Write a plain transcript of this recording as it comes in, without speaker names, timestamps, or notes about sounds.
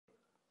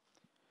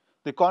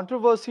The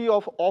controversy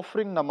of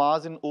offering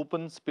namaz in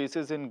open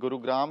spaces in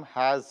Gurugram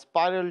has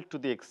spiraled to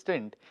the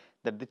extent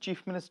that the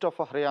Chief Minister of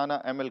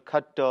Haryana, ML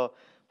Khattar,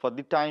 for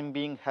the time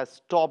being has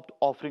stopped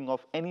offering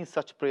of any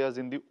such prayers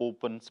in the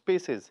open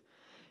spaces.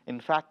 In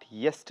fact,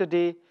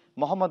 yesterday,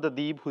 Mohammad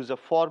Adeeb, who is a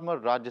former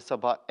Rajya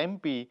Sabha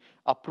MP,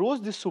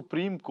 approached the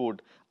Supreme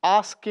Court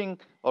asking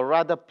or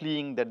rather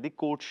pleading that the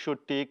court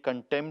should take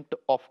contempt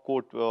of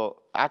court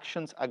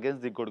actions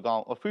against the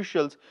Gurgaon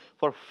officials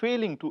for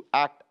failing to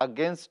act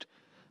against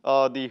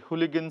the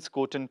hooligans,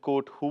 quote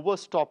unquote, who were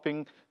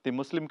stopping the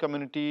Muslim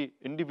community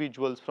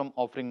individuals from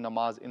offering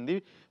namaz in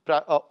the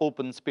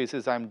open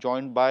spaces. I am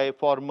joined by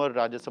former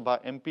Rajya Sabha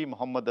MP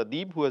Mohammad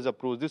Adeeb, who has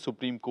approached the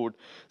Supreme Court.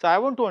 So I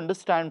want to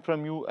understand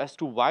from you as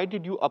to why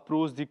did you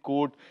approach the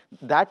court,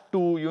 that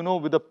too,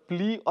 with a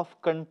plea of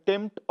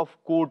contempt of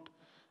court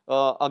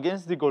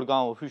against the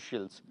Gurgaon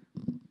officials?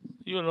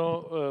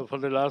 For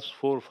the last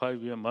 4 or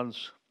 5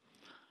 months,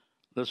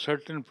 the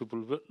certain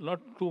people, not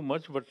too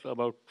much, but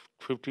about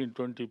 15,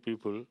 20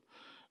 people,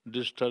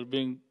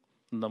 disturbing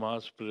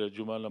namaz prayer,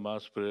 Juma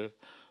namaz prayer,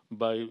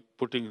 by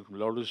putting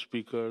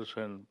loudspeakers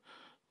and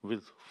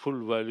with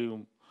full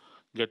volume,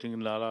 getting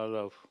naras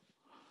of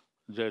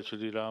Jai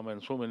Shri Ram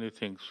and so many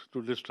things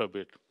to disturb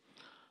it.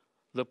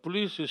 The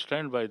police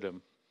stand by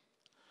them.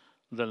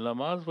 The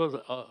namaz was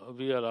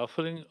we are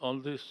offering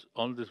on this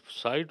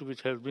site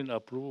which has been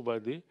approved by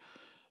the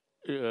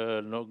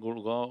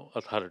Gurgaon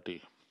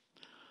authority.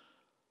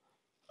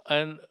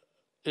 And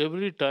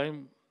every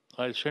time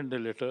I send a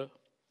letter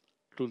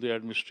to the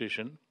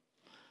administration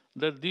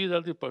that these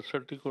are the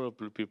particular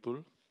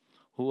people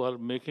who are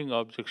making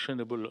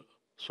objectionable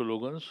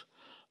slogans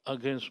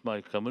against my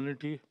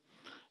community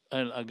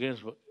and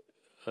against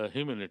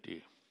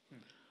humanity.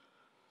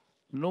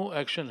 No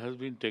action has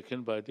been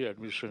taken by the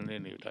administration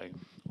any time.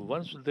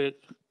 Once they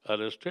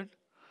arrested,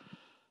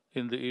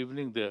 in the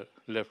evening they are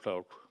left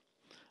out.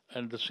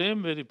 And the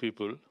same very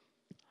people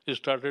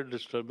started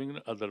disturbing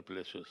in other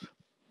places.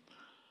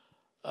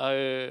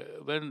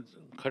 When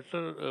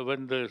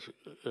the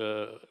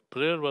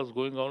prayer was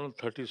going on in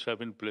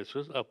 37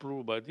 places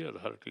approved by the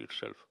authority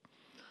itself,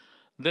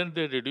 then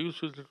they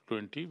reduced it to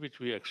 20, which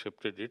we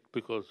accepted it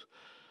because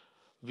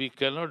we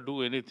cannot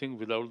do anything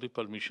without the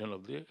permission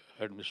of the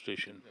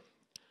administration.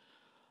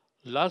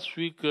 Last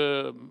week,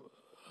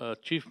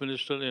 Chief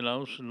Minister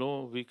announced,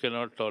 no, we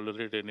cannot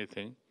tolerate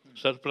anything.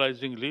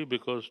 Surprisingly,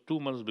 because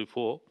 2 months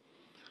before,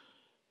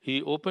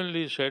 he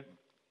openly said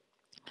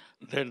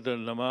that the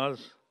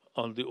namaz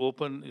on the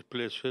open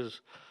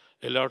places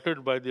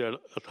allotted by the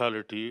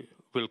authority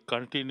will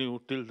continue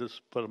till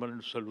this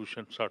permanent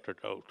solution sorted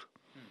out.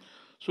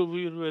 So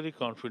we are very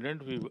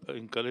confident. We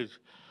encourage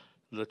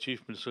the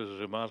Chief Minister's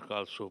remark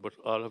also, but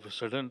all of a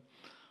sudden,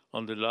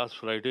 on the last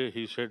Friday,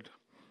 he said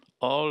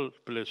all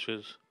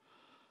places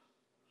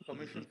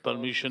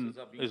permission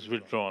is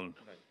withdrawn.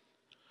 Right.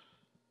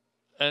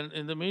 And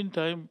in the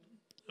meantime,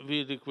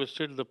 we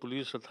requested the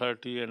police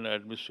authority and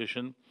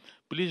administration,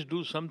 please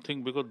do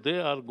something because they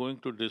are going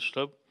to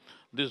disturb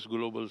this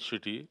global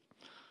city.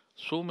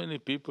 So many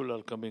people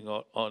are coming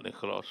on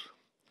across.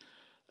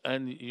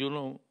 And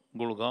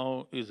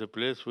Gurgaon is a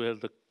place where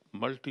the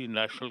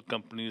multinational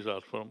companies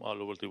are from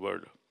all over the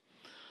world.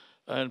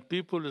 And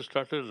people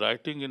started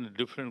writing in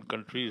different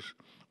countries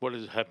what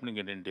is happening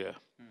in India.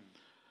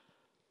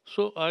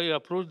 So I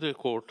approached the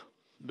court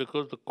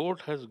because the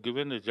court has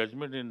given a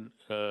judgment in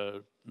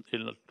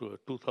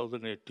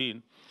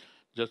 2018,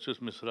 Justice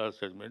Misra's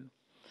judgment,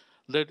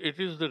 that it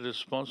is the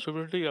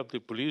responsibility of the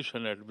police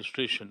and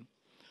administration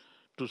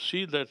to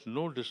see that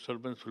no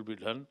disturbance will be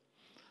done.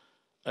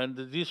 And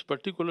these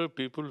particular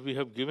people, we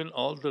have given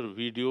all their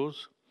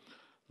videos,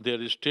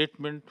 their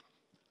statement,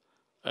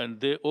 and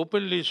they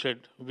openly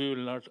said, we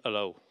will not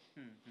allow.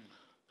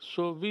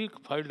 So we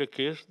filed a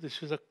case.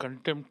 This is a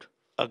contempt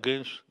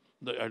against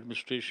the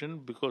administration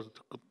because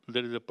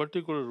there is a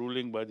particular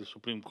ruling by the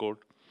Supreme Court.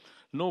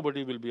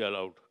 Nobody will be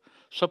allowed.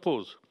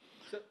 Suppose,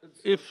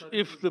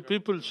 if the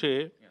people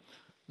say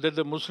that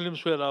the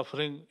Muslims were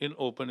offering in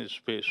open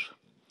space,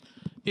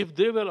 if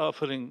they were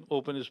offering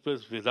open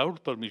space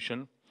without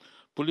permission,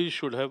 police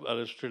should have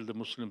arrested the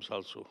Muslims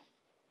also.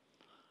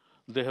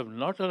 They have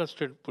not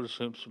arrested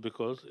Muslims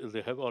because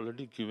they have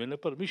already given a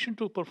permission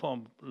to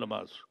perform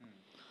namaz.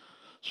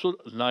 So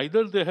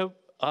neither they have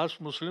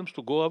asked Muslims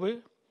to go away,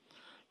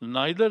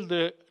 neither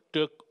they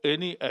took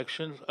any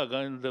actions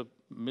against the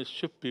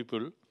mischief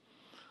people,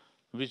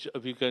 which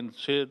we can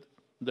say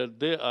that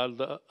they are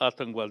the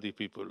Atangwadi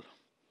people.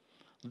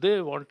 They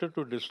wanted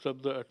to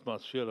disturb the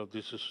atmosphere of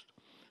this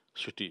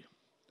city.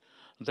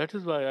 That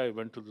is why I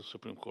went to the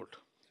Supreme Court.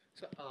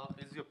 So,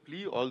 is your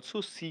plea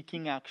also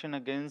seeking action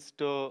against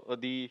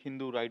the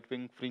Hindu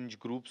right-wing fringe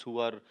groups who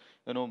are,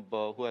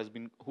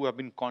 who have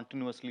been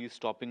continuously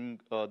stopping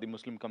the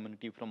Muslim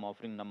community from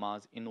offering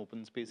namaz in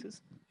open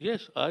spaces?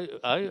 Yes,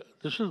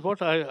 this is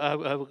what I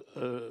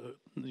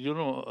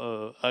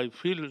I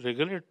feel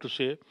regret to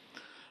say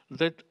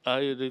that I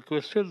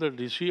requested the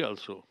DC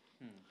also,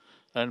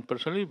 and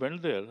personally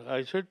went there.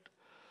 I said,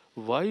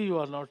 why you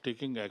are not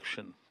taking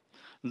action?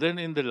 Then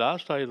in the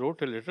last, I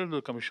wrote a letter to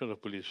the Commissioner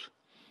of Police.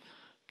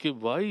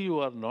 Why you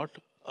are not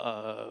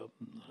uh,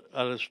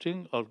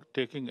 arresting or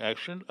taking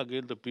action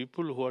against the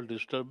people who are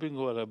disturbing,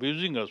 who are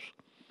abusing us,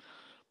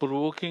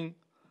 provoking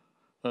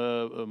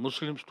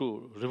Muslims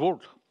to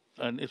revolt.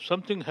 And if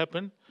something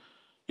happened,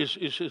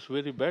 it's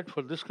very bad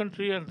for this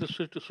country and this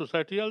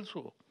society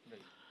also.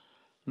 Right.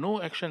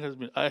 No action has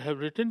been. I have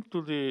written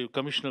to the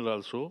commissioner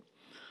also,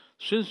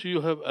 since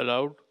you have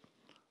allowed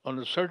on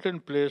a certain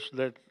place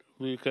that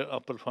we can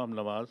perform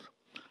namaz,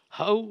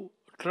 how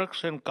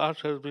trucks and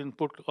cars have been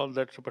put on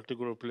that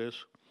particular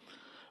place.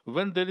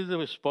 When there is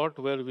a spot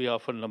where we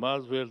offer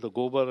namaz, where the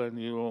gobar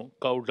and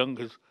cow dung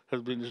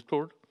has been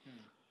stored,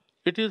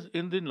 it is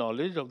in the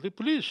knowledge of the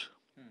police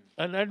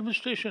and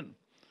administration.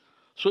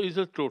 So it's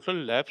a total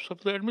lapse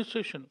of the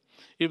administration.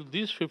 If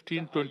these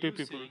 15, 20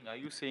 people... Are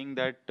you saying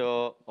that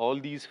all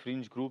these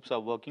fringe groups are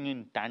working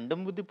in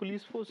tandem with the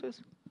police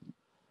forces?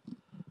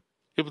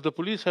 If the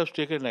police has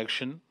taken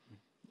action,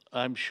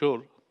 I'm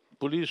sure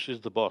police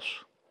is the boss.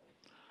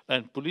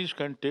 And police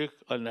can take,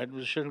 an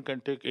administration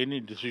can take any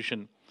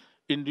decision.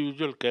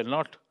 Individual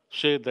cannot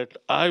say that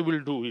I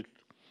will do it.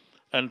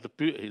 And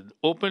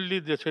openly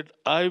they said,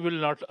 I will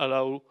not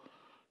allow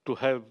to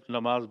have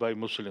namaz by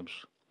Muslims.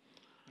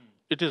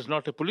 It is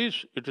not a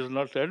police, it is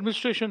not the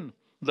administration.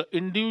 The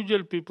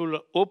individual people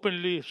are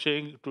openly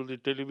saying to the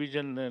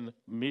television and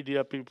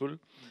media people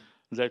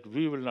that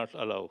we will not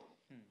allow.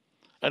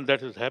 And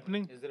that is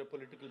happening. Is there a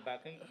political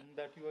backing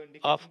that you are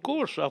indicating? Of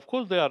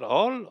course, they are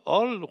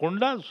all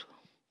gundas.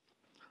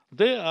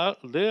 They are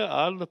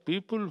the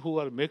people who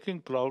are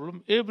making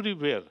problem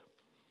everywhere.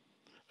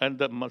 And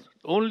the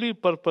only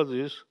purpose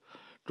is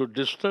to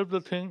disturb the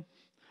thing,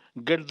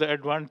 get the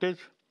advantage,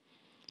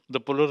 the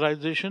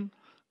polarization,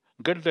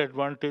 get the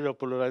advantage of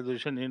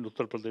polarization in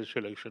Uttar Pradesh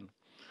election.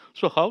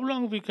 So how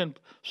long we can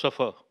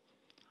suffer?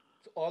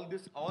 So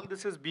all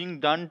this is being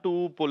done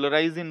to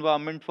polarize the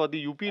environment for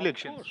the UP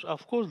elections.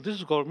 Of course,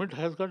 this government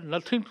has got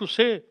nothing to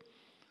say.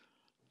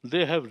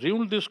 They have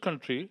ruined this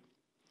country.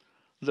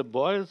 The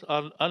boys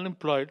are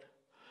unemployed.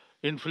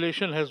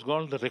 Inflation has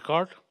gone the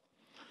record.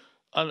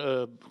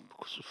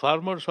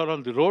 Farmers are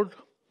on the road.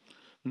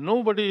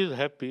 Nobody is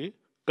happy.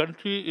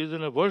 Country is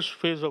in a worse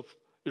phase of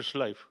its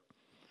life.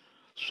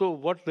 So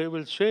what they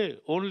will say,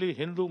 only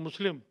Hindu,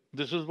 Muslim,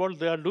 this is what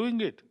they are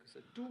doing it.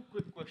 Two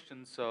quick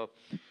questions.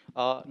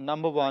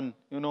 Number one,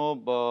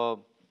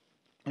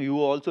 you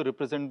also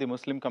represent the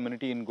Muslim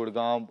community in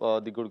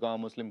Gurugram, the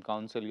Gurugram Muslim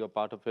Council, you're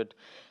part of it.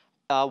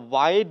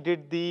 Why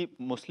did the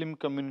Muslim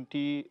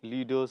community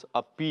leaders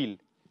appeal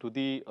to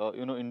the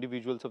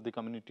individuals of the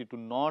community to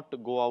not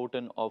go out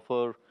and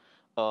offer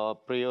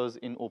prayers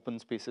in open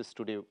spaces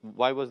today?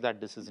 Why was that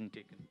decision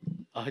taken?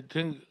 I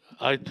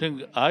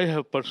think I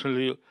have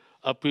personally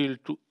appealed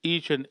to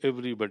each and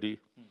everybody.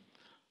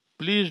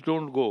 Please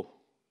don't go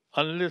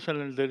unless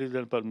and there is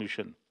a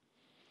permission.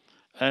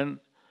 And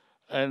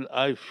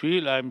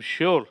I'm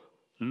sure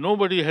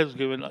nobody has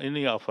given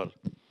any offer.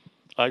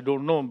 I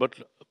don't know, but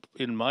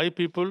in my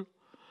people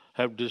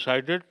have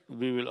decided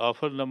we will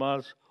offer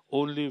namaz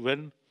only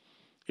when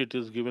it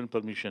is given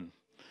permission.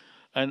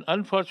 And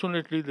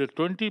unfortunately, the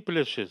 20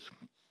 places,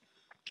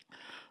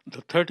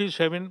 the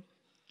 37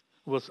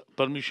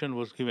 permission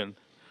was given.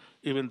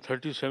 Even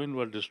 37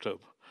 were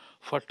disturbed.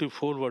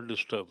 44 were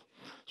disturbed.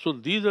 So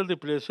these are the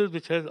places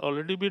which has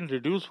already been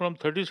reduced from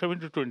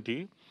 37 to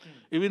 20.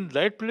 Even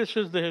that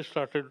places they have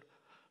started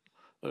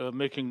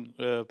making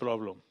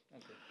problem.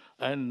 Okay.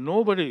 And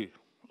nobody,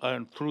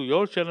 and through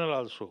your channel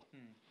also,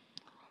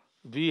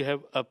 we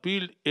have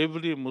appealed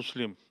every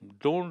Muslim,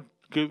 don't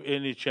give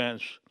any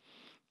chance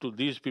to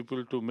these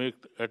people to make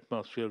the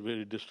atmosphere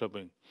very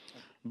disturbing.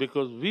 Okay.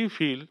 Because we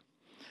feel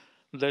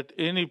that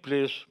any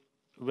place,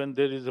 when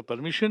there is a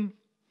permission,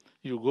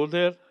 you go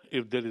there.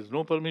 If there is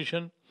no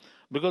permission,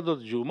 because the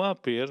Juma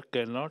prayer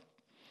cannot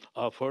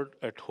offered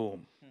at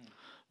home.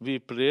 We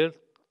pray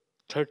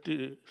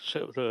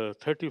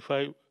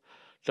 35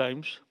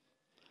 times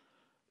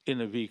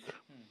in a week.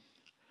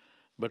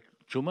 But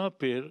Juma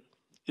prayer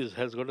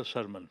has got a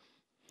sermon.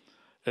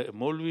 A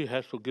Maulvi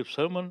has to give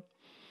sermon,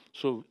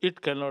 so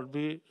it cannot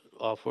be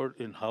offered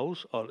in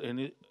house or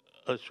any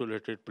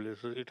isolated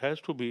places. It has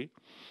to be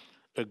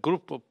a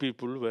group of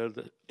people where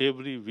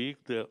every week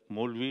the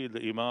Maulvi,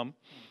 the Imam,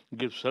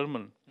 gives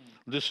sermon.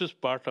 This is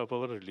part of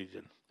our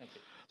religion. Okay.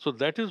 So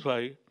that is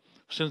why,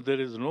 since there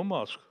is no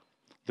mosque,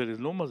 there is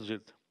no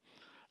masjid,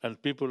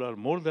 and people are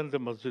more than the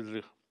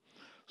masjid,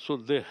 so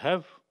they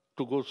have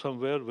to go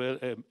somewhere where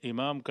an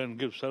Imam can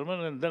give sermon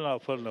and then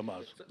offer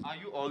namaz. So are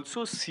you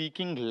also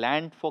seeking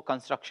land for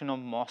construction of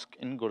mosque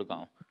in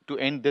Gurgaon to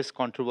end this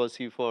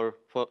controversy for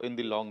in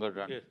the longer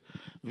run? Yes.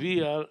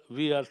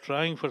 We are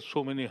trying for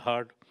so many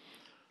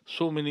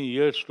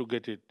years to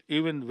get it.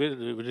 Even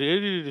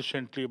very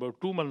recently, about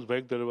 2 months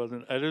back, there was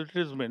an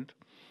advertisement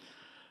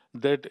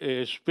that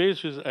a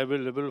space is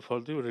available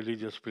for the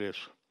religious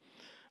place.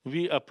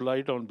 We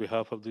applied on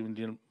behalf of the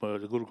Indian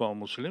Gurugram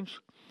Muslims.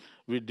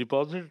 We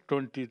deposited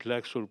 20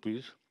 lakhs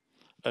rupees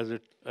as a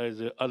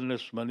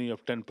earnest money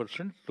of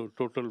 10%, so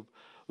total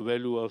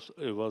value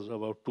was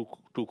about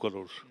two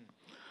crores.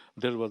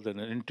 There was an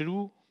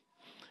interview.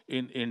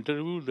 In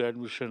interview, the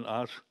administration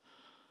asked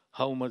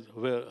how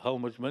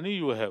much money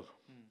you have.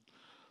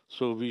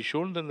 So we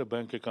shown them the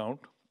bank account.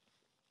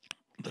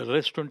 The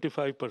rest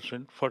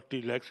 25%,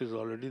 40 lakhs is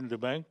already in the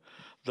bank.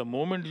 The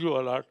moment you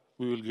allot,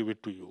 we will give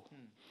it to you.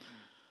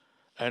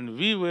 And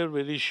we were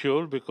very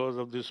sure because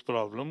of this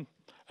problem,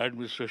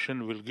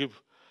 administration will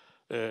give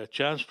a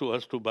chance to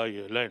us to buy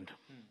a land.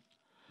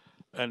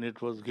 And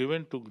it was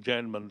given to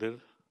Jain Mandir.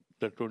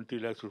 The 20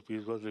 lakhs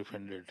rupees was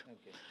refunded.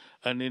 Okay.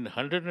 And in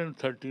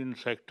 113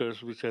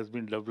 sectors which has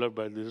been developed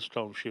by this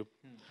township,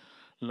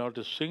 not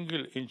a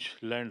single inch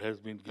land has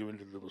been given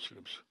to the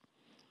Muslims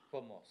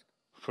For mosque.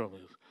 from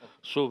it.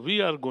 So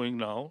we are going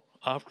now,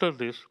 after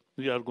this,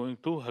 we are going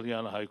to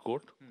Haryana High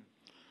Court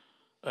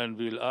and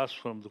we'll ask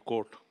from the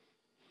court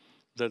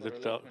that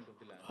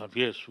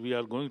yes, we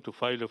are going to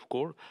file a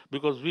court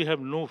because we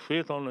have no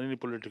faith on any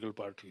political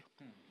party.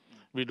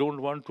 We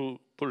don't want to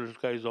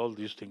politicize all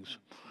these things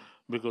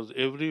because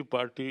every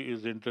party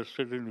is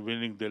interested in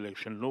winning the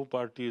election. No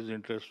party is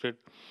interested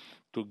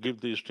to give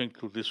the strength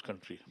to this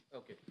country.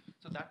 Okay.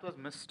 So that was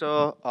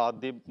Mr.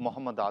 Adeeb,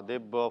 Mohammad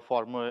Adeeb,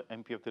 former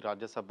MP of the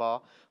Rajya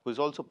Sabha, who is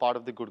also part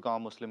of the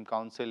Gurugram Muslim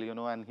Council,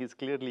 and he's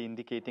clearly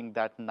indicating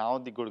that now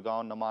the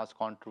Gurugram Namaz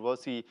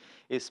controversy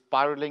is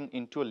spiraling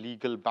into a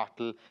legal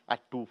battle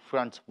at two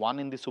fronts. One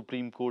in the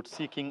Supreme Court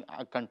seeking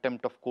a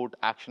contempt of court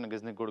action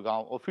against the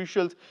Gurugram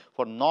officials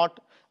for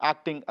not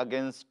acting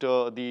against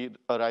the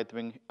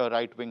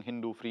right-wing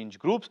Hindu fringe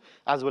groups,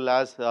 as well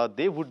as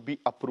they would be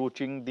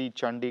approaching the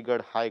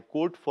Chandigarh High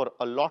Court for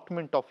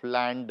allotment of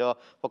land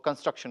for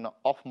construction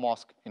of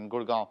mosque in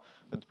Gurgaon.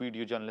 With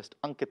video journalist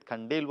Ankit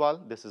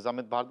Khandelwal, this is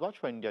Amit Bhardwaj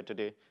for India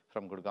Today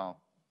from Gurgaon.